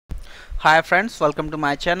Hi friends, welcome to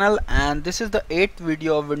my channel, and this is the 8th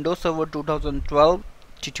video of Windows Server 2012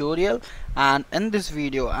 tutorial. And in this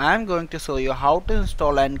video I am going to show you how to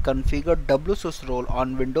install and configure WSUS role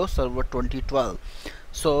on Windows Server 2012.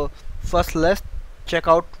 So first let's check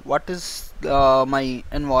out what is my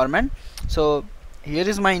environment. So here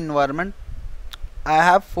is my environment. I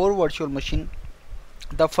have 4 virtual machines.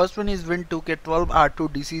 The first one is Win2K12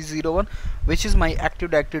 R2DC01, which is my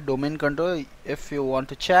Active Directory domain controller. If you want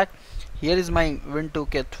to check, here is my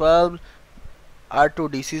Win2K12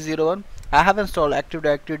 R2DC01. I have installed Active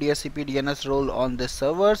Directory DHCP DNS role on this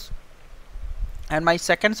servers, and my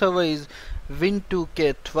second server is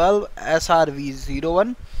Win2K12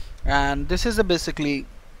 SRV01, and this is basically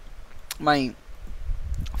my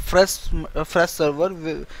fresh server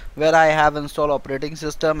where I have installed operating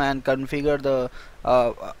system and configure the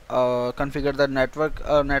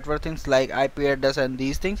network things like IP address and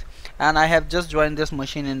these things, and I have just joined this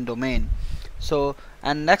machine in domain. So,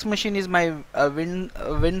 and next machine is my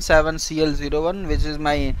Win7CL01, which is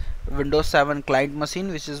my Windows 7 client machine,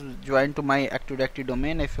 which is joined to my Active Directory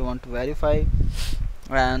domain if you want to verify.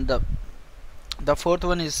 And the fourth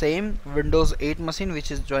one is same Windows 8 machine, which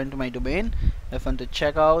is joined to my domain. If I want to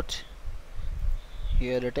check out,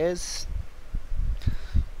 here it is.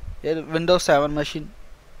 Here Windows 7 machine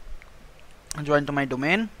joined to my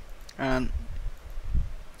domain, and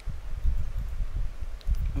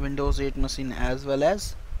Windows 8 machine as well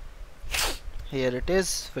as here it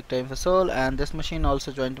is Victor Infosol, and this machine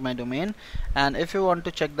also joined to my domain. And if you want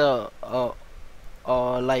to check the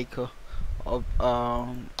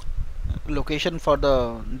location for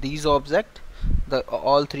these object,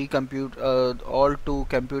 all two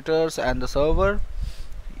computers and the server,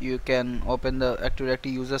 you can open the Active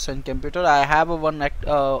Directory users and computer. I have a one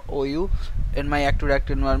OU in my Active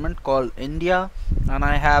Directory environment called India, and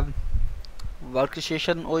I have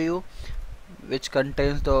workstation OU which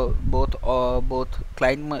contains the both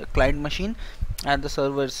client machine, and the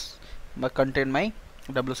servers contain my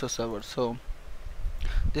WSUS server. So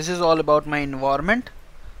this is all about my environment,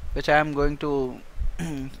 which I am going to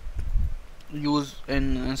use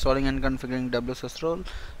in installing and configuring WSUS role.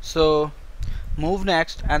 So move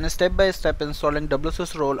next and step by step installing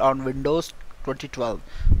WSUS role on Windows 2012.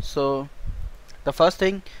 So the first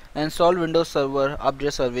thing, install Windows Server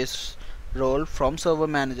Update Service role from Server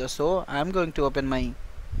Manager. So I'm going to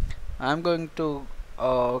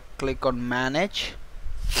click on Manage,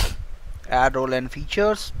 Add Role and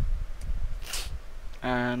Features,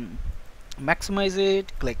 and maximize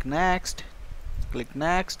it. Click next,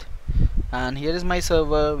 and here is my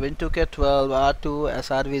server Win2K12 R2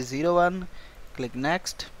 SRV01. Click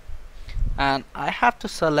next, and I have to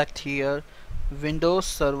select here Windows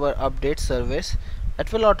Server Update Service.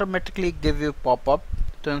 It will automatically give you pop-up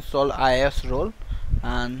to install IIS role,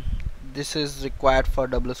 and this is required for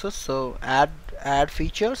WSUS. So add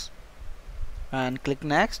features and click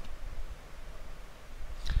next,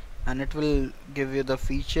 and it will give you the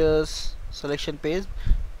features selection page.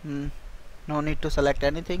 No need to select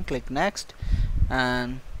anything. Click next,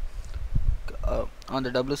 and on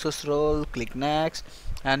the WSUS role click next,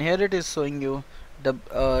 and here it is showing you the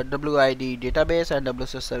WID database and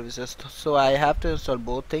WSUS services. So I have to install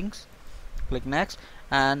both things. Click next,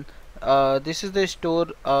 and this is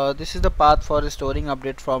the path for storing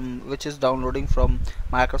update from which is downloading from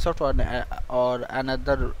Microsoft or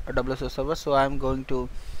another WSUS server. So I'm going to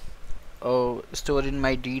store in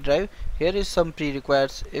my D drive. Here is some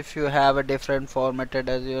pre-requires. If you have a different formatted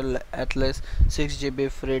as well, at least 6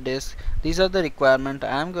 GB free disk, these are the requirement.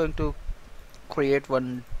 I am going to create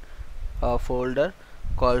one folder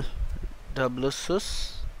called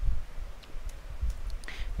WSUS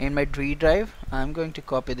in my D drive. I am going to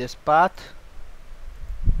copy this path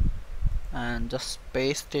and just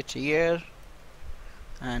paste it here,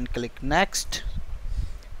 and click next,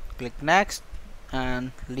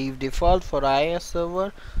 and leave default for IIS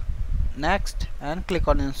server. Next, and click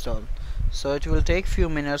on install. So it will take few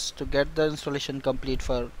minutes to get the installation complete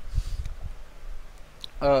for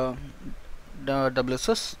the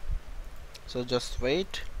WSUS. So just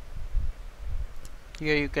wait.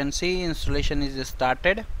 Here you can see installation is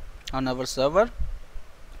started on our server.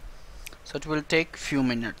 So it will take few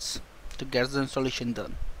minutes to get the installation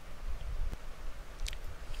done.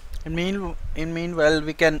 In meanwhile,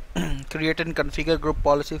 we can create and configure group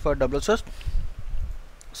policy for WSUS.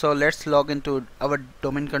 So let's log into our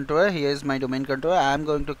domain controller. Here is my domain controller. I am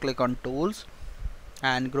going to click on Tools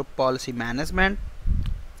and Group Policy Management.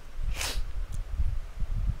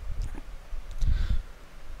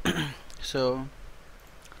 So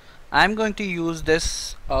I'm going to use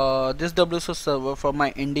this WSUS server for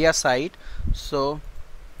my India site. So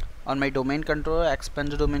on my domain controller,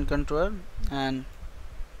 expand the domain controller, and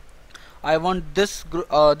I want this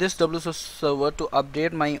this WSUS server to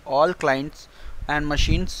update my all clients and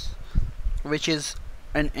machines which is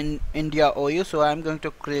in India OU. So I'm going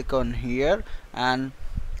to click on here and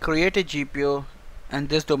create a GPO and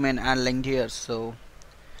this domain and linked here. So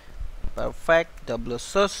perfect,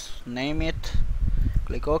 WSUS, name it,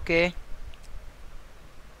 click OK,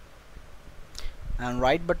 and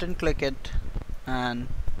right button click it, and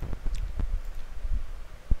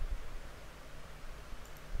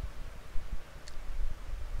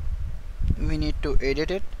we need to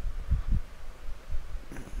edit it.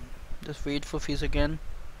 Just wait for a few seconds.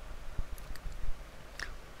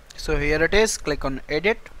 So here it is, click on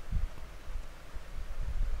edit.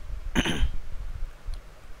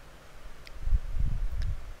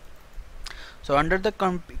 So under the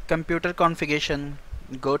computer configuration,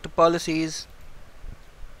 go to policies,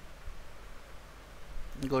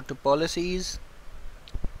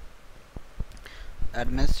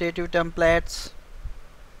 administrative templates,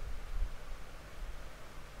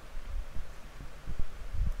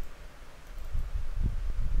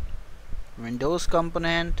 Windows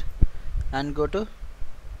component, and go to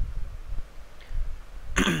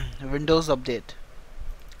Windows update.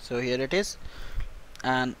 So here it is,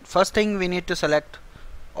 and first thing we need to select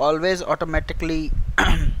always automatically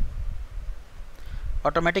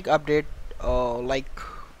automatic update, like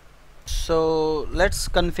so. Let's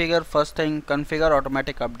configure first thing, configure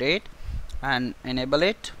automatic update and enable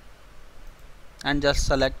it, and just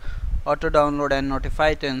select auto download and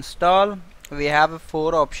notify to install. We have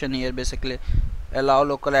 4 option here basically: allow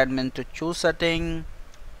local admin to choose setting,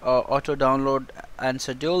 auto download and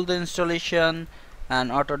schedule the installation,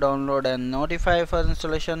 and auto download and notify for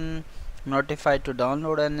installation, notify to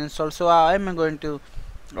download and install. So I'm going to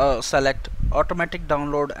select automatic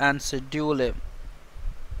download and schedule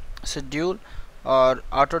or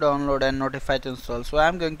auto download and notify to install. So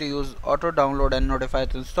I'm going to use auto download and notify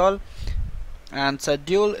to install, and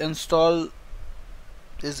schedule install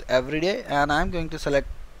is every day, and I'm going to select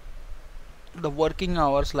the working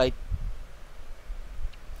hours, like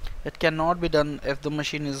it cannot be done if the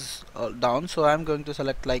machine is down. So I'm going to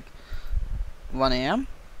select like 1 AM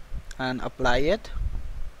and apply it.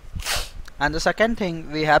 And the second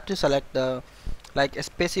thing, we have to select the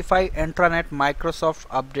specify intranet Microsoft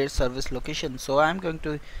update service location. So I'm going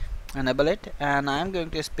to enable it, and I'm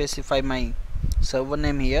going to specify my server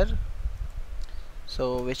name here,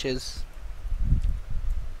 so which is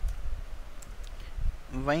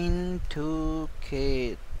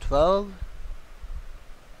Win2K12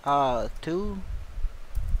 R2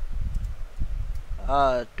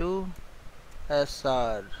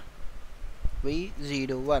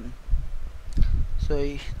 SRV01.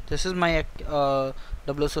 So this is my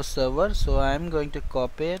WSUS server. So I'm going to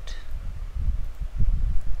copy it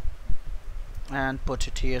and put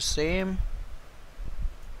it here same,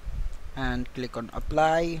 and click on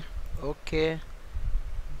apply. OK,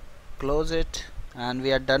 close it, and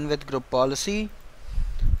we are done with group policy.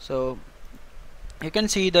 So you can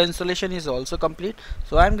see the installation is also complete.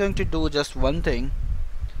 So I'm going to do just one thing: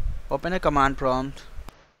 open a command prompt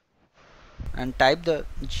and type the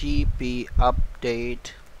gp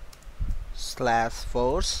update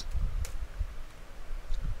 /force,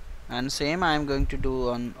 and same I'm going to do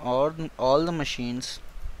on all the machines.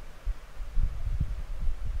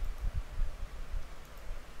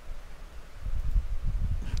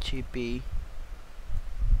 Gp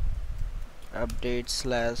update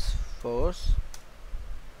 /force,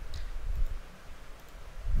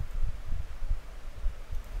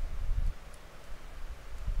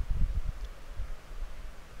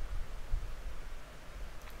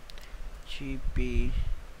 gp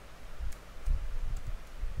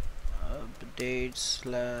update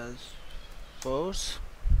 /force.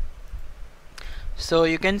 So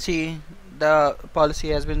you can see the policy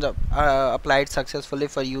has been applied successfully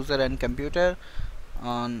for user and computer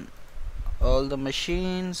on all the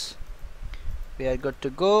machines. We are good to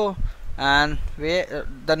go, and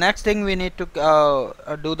the next thing we need to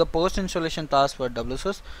do the post installation task for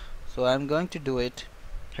WSUS. So I'm going to do it.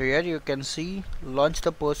 Here you can see launch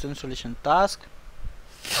the post installation task,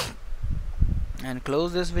 and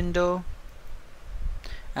close this window,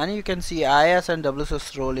 and you can see IIS and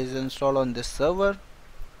WSUS role is installed on this server.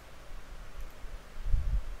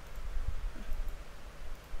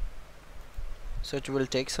 So it will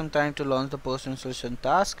take some time to launch the post installation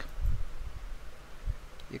task.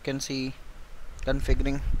 You can see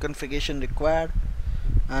configuration required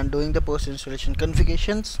and doing the post installation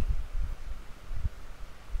configurations.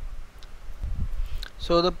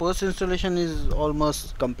 So the post installation is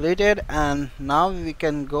almost completed, and now we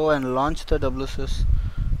can go and launch the WSUS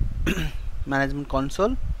management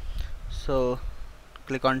console. So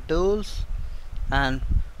click on tools and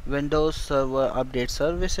Windows Server Update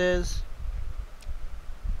Services.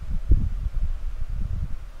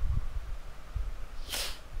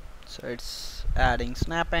 So it's adding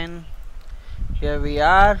snap-in. Here we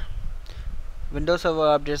are, Windows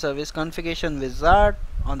Server Update Service configuration wizard.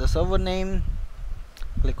 On the server name,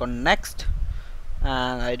 click on next,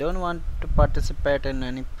 and I don't want to participate in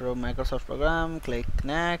any Microsoft program. Click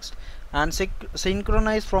next, and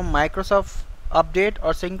synchronize from Microsoft update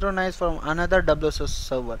or synchronize from another WSUS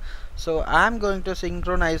server. So I'm going to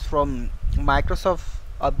synchronize from Microsoft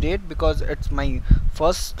update because it's my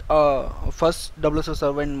first WSUS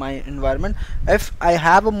server in my environment. If I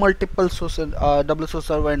have a multiple WSUS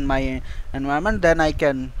server in my environment, then I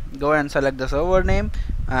can go and select the server name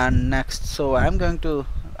and next. So I'm going to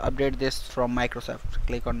update this from Microsoft.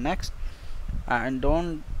 Click on next, and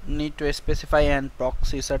don't need to specify an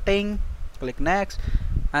proxy setting. Click next,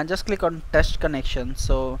 and just click on test connection.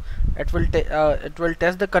 So it will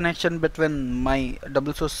test the connection between my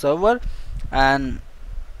WSUS server and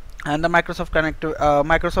the Microsoft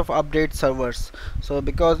update servers. So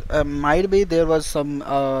because might be there was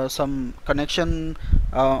some connection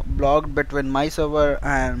blocked between my server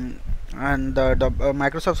and the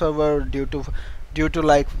Microsoft server due to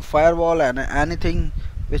like firewall and anything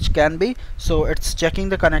which can be. So it's checking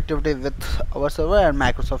the connectivity with our server and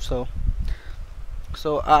Microsoft.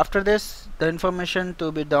 So after this, the information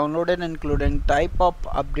to be downloaded including type of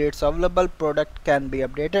updates available, product can be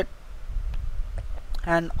updated,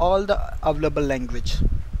 and all the available language.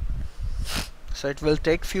 So it will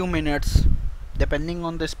take few minutes depending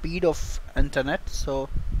on the speed of internet. So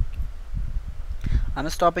I'm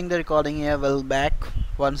stopping the recording here. We'll back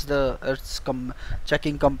once it's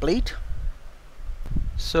checking complete.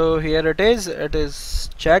 So here it is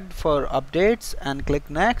checked for updates, and click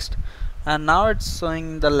next, and now it's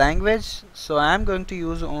showing the language. So I'm going to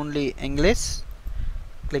use only English.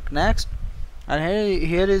 Click next, and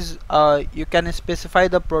here is you can specify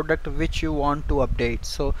the product which you want to update.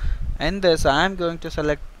 So in this I am going to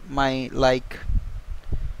select my, like,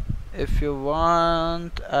 if you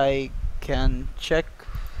want I can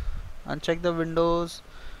uncheck the Windows.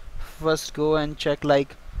 First go and check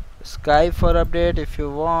like Skype for update if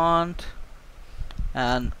you want,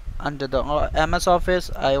 and under the MS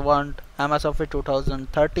Office I want MS Office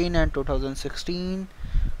 2013 and 2016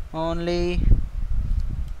 only.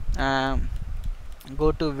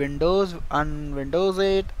 Go to Windows. On Windows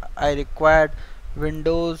 8 I required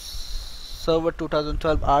Windows Server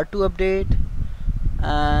 2012 R2 update,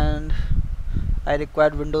 and I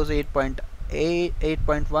required Windows 8.8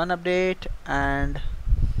 8.1 update, and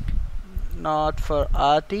not for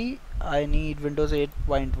RT I need Windows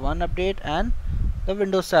 8.1 update and the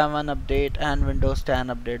Windows 7 update and Windows 10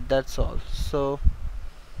 update. That's all. So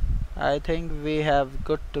I think we have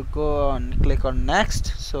good to go on. Click on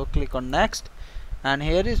next. So click on next, and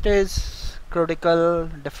here it is critical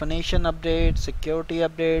definition update, security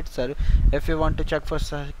update. If you want to check for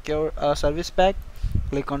secure service pack,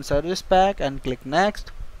 click on service pack and click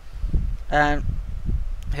next. And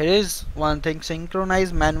here is one thing,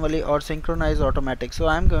 synchronize manually or synchronize automatic. So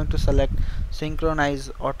I'm going to select synchronize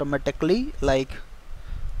automatically, like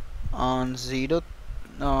on 02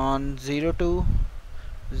 0000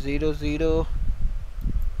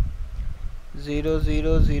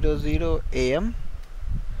 AM,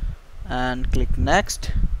 and click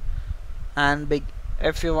next. And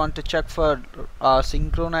if you want to check for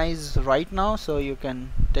synchronize right now, so you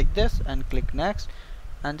can take this and click next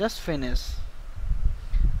and just finish.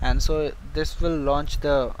 And so this will launch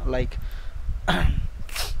the like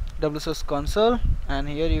WSUS console, and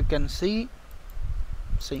here you can see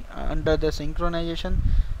under the synchronization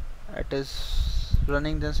it is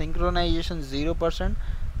running the synchronization 0%.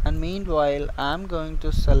 And meanwhile I'm going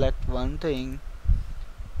to select one thing,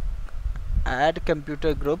 add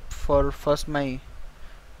computer group for first my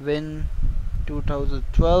Win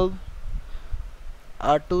 2012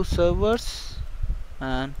 R2 servers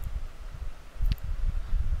and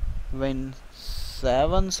Win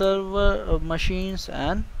 7 server machines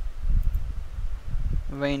and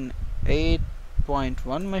Win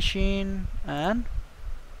 8.1 machine, and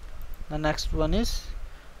the next one is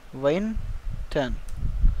Win 10.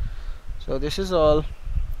 So this is all,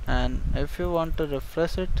 and if you want to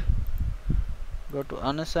refresh it, go to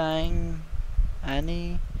unassign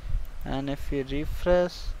any, and if you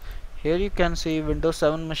refresh, here you can see Windows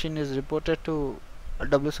 7 machine is reported to a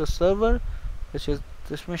WSUS server, which is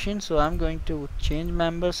this machine. So I'm going to change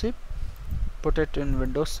membership put it in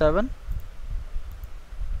Windows 7,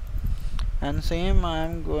 and same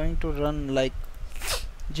I'm going to run like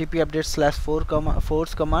gp update slash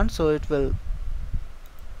force command, so it will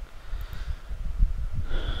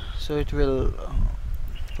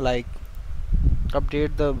like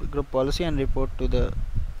update the group policy and report to the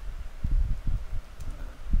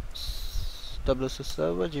WSUS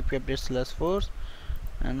server gp update slash force.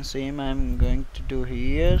 And same I'm going to do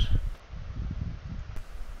here,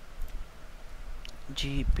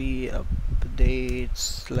 gp update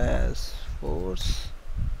slash force.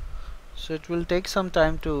 So it will take some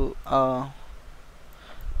time to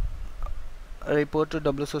report to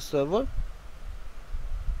WSUS server.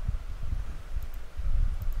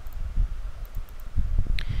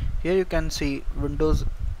 Here you can see Windows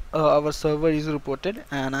our server is reported,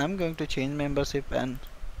 and I'm going to change membership and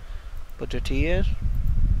put it here.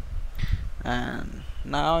 And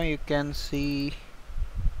now you can see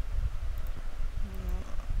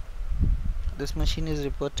this machine is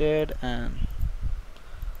reported, and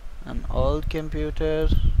an old computer.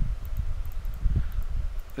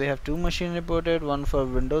 We have two machines reported, one for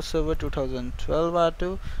Windows Server 2012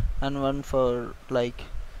 R2 and one for like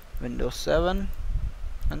Windows 7.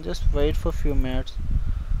 And just wait for a few minutes.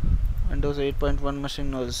 Windows 8.1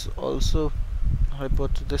 machine was also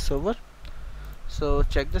reported to the server. So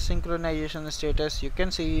check the synchronization status. You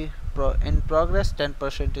can see in progress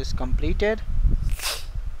 10% is completed,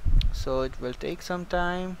 so it will take some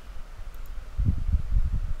time.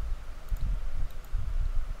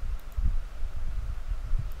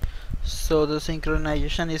 So the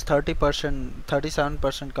synchronization is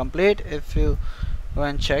 37% complete. If you go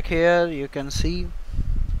and check here, you can see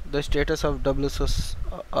the status of WSUS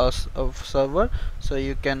of server. So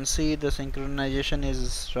you can see the synchronization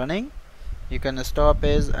is running. You can stop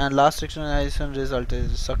it, and last synchronization result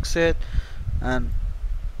is success. And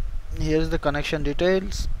here's the connection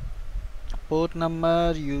details: port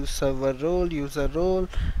number, user role,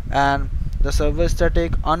 and the server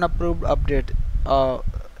static unapproved update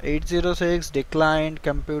 806 declined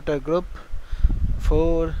computer group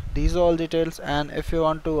 4. These are all details. And if you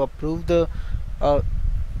want to approve the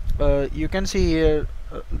you can see here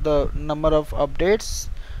the number of updates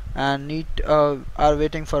and are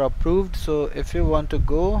waiting for approved. So if you want to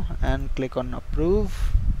go and click on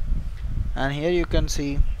approve, and here you can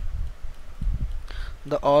see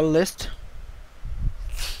the all list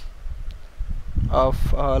of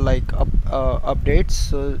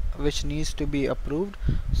updates which needs to be approved.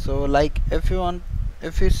 So like if you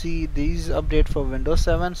see these update for Windows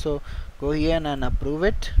 7, so go here and approve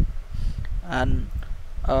it, and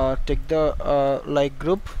take the like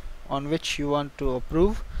group on which you want to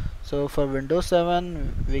approve. So for Windows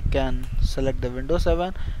 7 we can select the Windows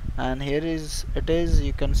 7, and here it is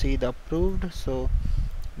you can see the approved. So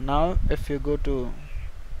now if you go to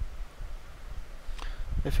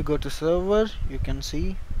server, you can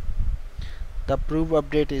see the approved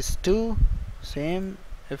update is 2. Same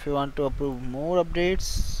if you want to approve more updates,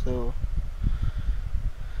 so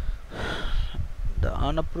the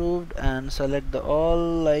unapproved and select the all,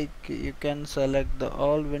 like you can select the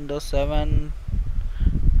all Windows 7,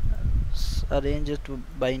 arrange it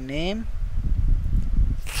by name,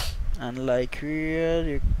 and like here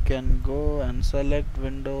you can go and select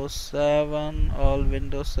Windows 7, all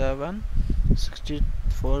Windows 7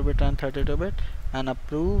 64-bit and 32-bit, and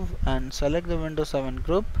approve, and select the Windows 7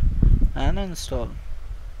 group and install.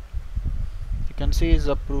 You can see it's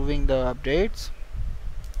approving the updates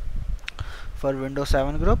for Windows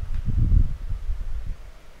 7 group.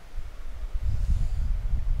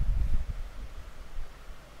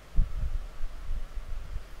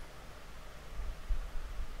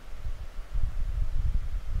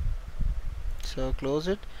 So close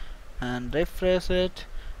it and refresh it,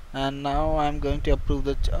 and now I'm going to approve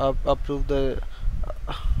the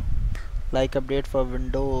like update for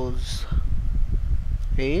Windows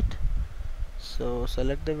 8. So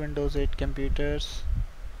select the Windows 8 computers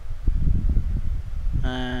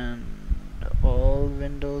and all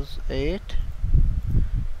Windows 8,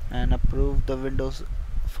 and approve the Windows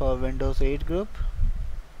 8 group.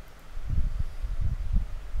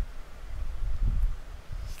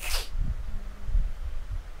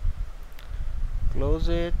 Close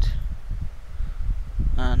it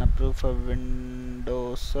and approve for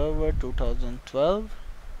Windows Server 2012.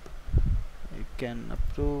 You can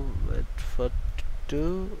approve it for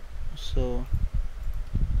 2. So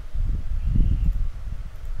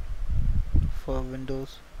for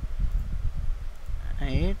Windows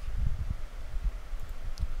 8,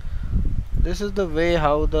 this is the way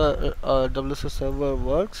how the WSUS server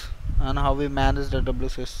works and how we manage the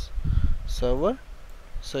WSUS server.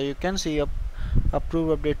 So you can see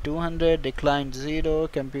approve update 200, declined 0,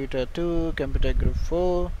 computer 2, computer group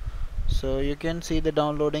 4. So you can see the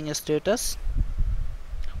downloading status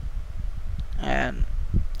and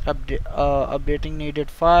updating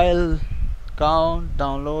needed file count,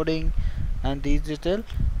 downloading, and these detail.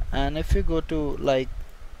 And if you go to like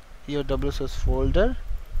your WSUS folder,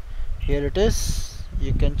 here it is.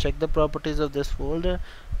 You can check the properties of this folder.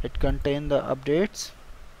 It contains the updates.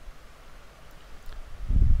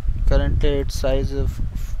 Currently its size of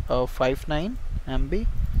 59 MB.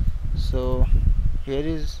 So here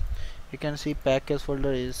is, you can see package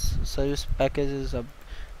folder is service package is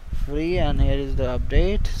free, and here is the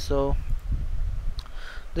update. So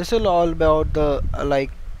this is all about the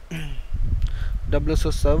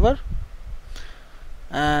WSUS server.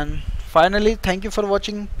 And finally, thank you for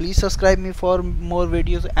watching. Please subscribe me for more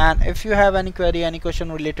videos, and if you have any query, any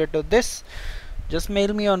question related to this, just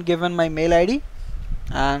mail me on given my mail ID.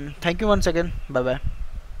 And thank you once again. Bye bye.